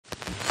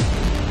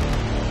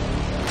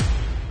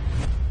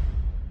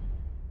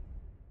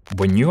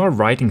When you are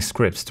writing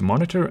scripts to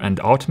monitor and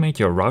automate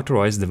your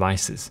router-OS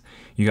devices,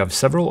 you have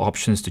several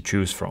options to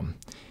choose from.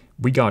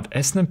 We got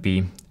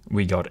SNMP,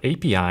 we got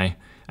API,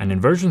 and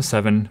in version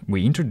 7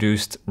 we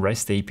introduced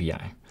REST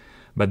API.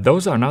 But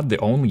those are not the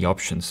only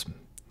options.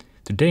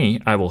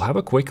 Today I will have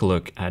a quick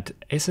look at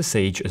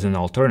SSH as an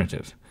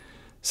alternative.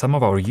 Some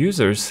of our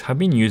users have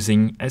been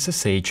using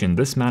SSH in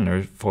this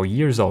manner for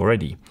years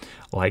already,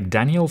 like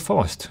Daniel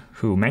Faust,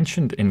 who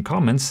mentioned in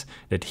comments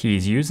that he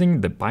is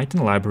using the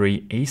Python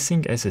library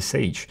async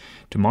SSH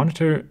to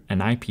monitor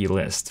an IP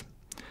list.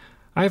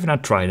 I have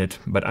not tried it,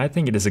 but I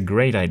think it is a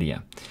great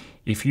idea.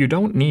 If you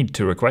don't need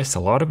to request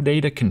a lot of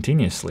data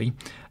continuously,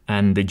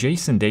 and the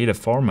JSON data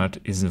format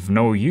is of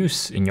no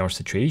use in your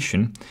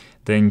situation,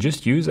 then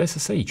just use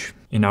SSH.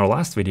 In our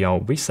last video,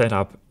 we set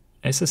up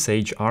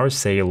SSH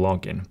RSA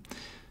login.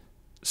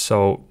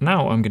 So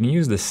now I'm going to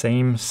use the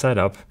same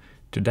setup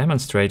to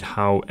demonstrate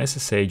how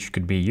SSH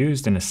could be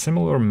used in a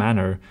similar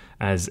manner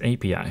as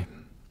API.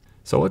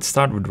 So let's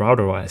start with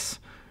router-OS.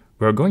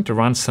 We're going to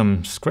run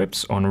some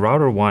scripts on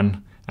router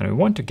 1 and we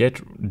want to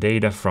get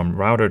data from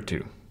router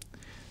 2.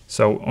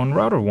 So on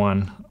router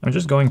 1, I'm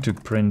just going to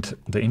print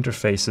the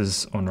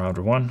interfaces on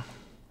router 1.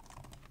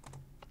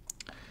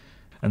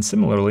 And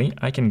similarly,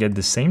 I can get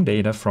the same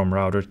data from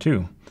router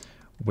 2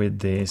 with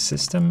the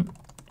system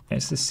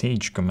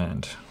SSH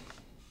command.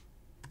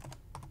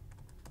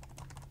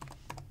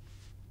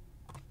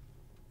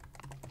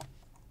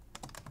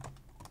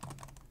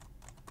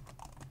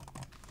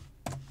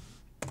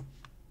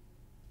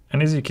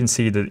 And as you can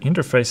see, the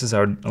interfaces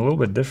are a little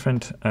bit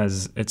different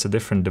as it's a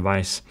different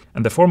device,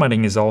 and the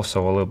formatting is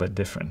also a little bit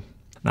different.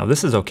 Now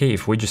this is okay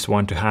if we just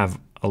want to have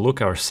a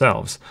look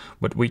ourselves,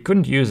 but we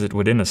couldn't use it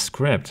within a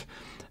script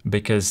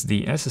because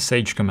the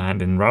SSH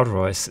command in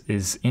router-OS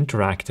is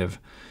interactive.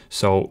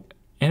 So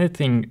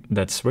anything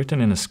that's written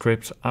in a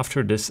script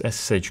after this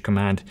SSH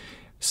command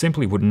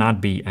simply would not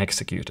be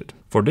executed.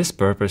 For this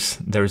purpose,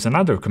 there is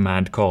another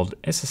command called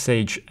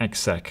SSH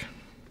exec.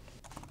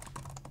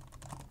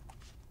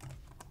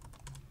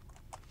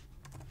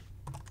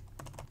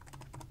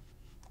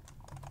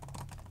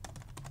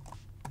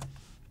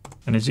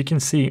 And as you can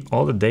see,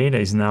 all the data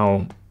is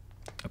now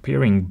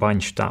appearing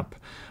bunched up.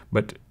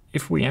 But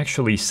if we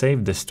actually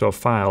save this to a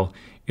file,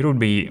 it would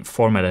be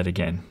formatted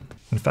again.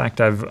 In fact,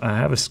 I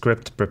have a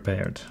script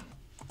prepared.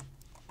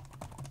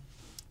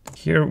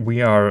 Here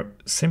we are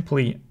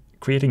simply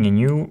creating a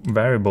new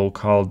variable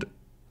called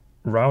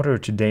router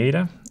to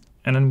data,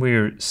 and then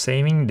we're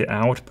saving the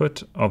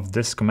output of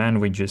this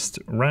command we just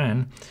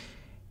ran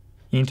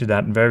into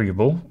that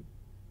variable.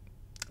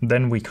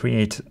 Then we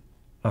create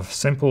a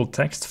simple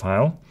text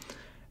file,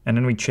 and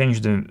then we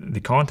change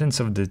the contents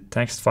of the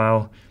text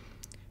file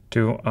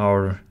to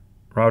our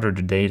router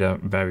to data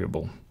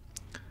variable.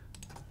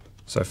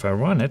 So if I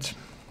run it,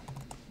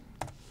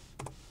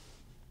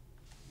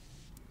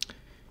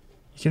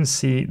 you can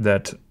see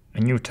that a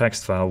new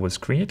text file was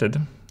created.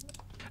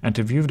 And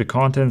to view the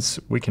contents,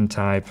 we can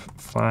type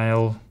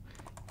file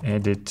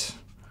edit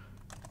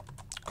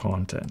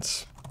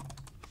contents.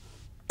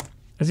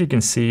 As you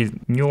can see,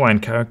 new line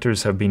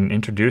characters have been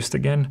introduced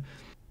again.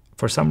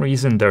 For some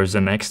reason, there's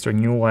an extra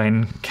new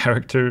line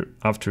character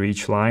after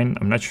each line.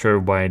 I'm not sure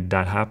why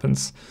that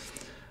happens,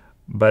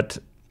 but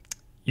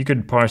you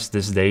could parse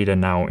this data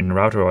now in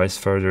router-OS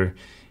further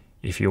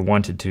if you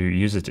wanted to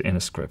use it in a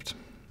script.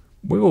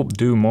 We will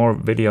do more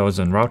videos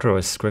on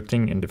router-OS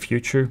scripting in the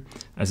future,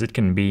 as it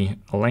can be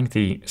a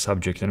lengthy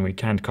subject and we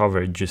can't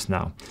cover it just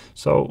now.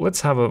 So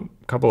let's have a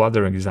couple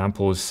other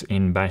examples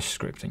in bash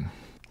scripting.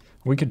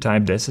 We could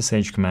type the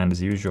SSH command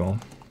as usual.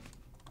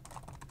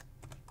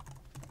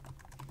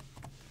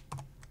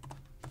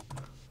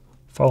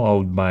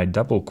 Followed by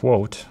double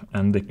quote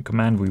and the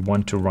command we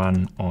want to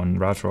run on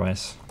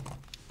router-OS.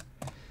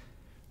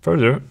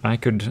 Further, I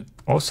could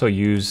also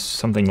use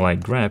something like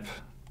grep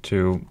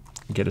to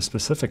get a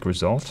specific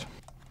result.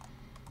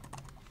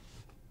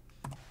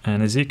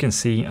 And as you can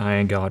see,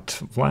 I got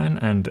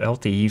VLAN and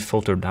LTE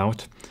filtered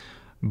out,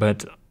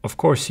 but of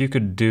course you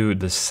could do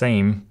the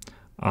same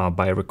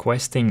by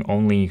requesting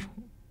only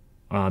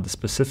the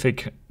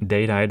specific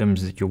data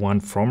items that you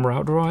want from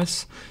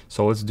router-OS.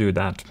 So let's do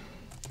that.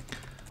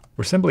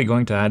 We're simply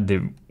going to add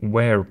the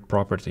where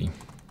property.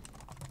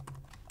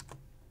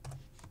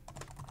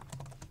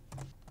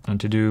 And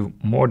to do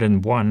more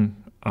than one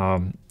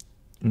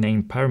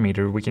name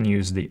parameter, we can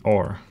use the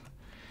or.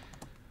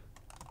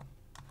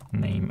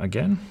 Name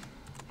again.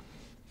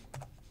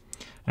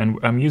 And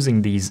I'm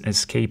using these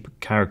escape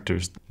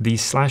characters.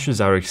 These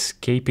slashes are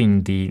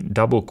escaping the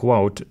double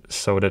quote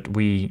so that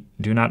we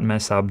do not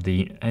mess up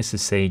the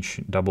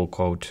SSH double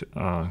quote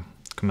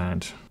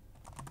command.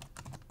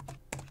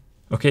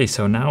 Okay,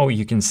 so now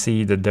you can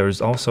see that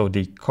there's also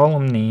the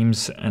column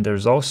names and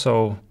there's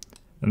also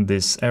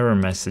this error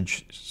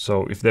message.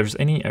 So if there's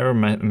any error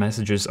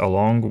messages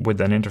along with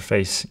an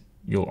interface,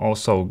 you'll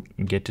also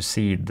get to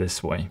see it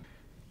this way.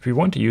 If we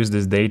want to use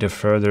this data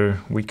further,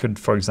 we could,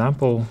 for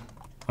example,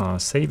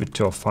 save it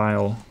to a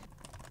file.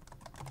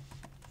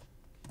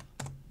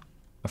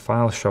 A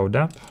file showed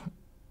up,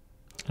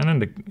 and in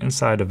the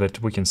inside of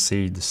it we can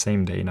see the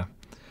same data.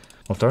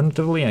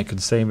 Alternatively, I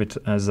could save it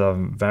as a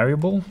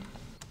variable.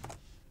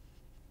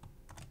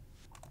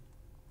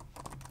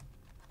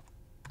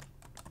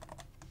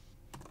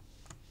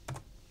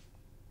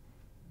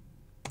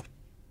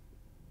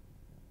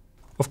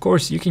 Of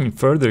course, you can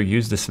further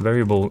use this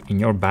variable in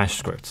your bash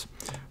scripts.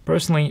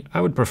 Personally,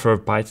 I would prefer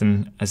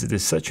Python as it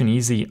is such an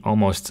easy,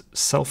 almost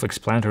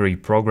self-explanatory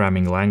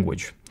programming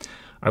language.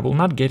 I will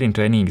not get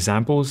into any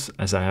examples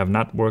as I have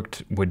not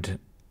worked with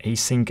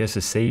async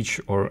SSH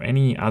or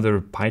any other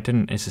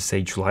Python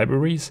SSH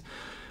libraries,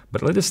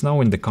 but let us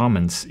know in the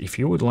comments if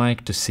you would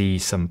like to see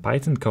some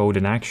Python code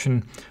in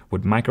action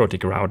with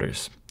MikroTik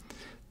routers.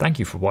 Thank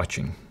you for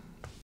watching.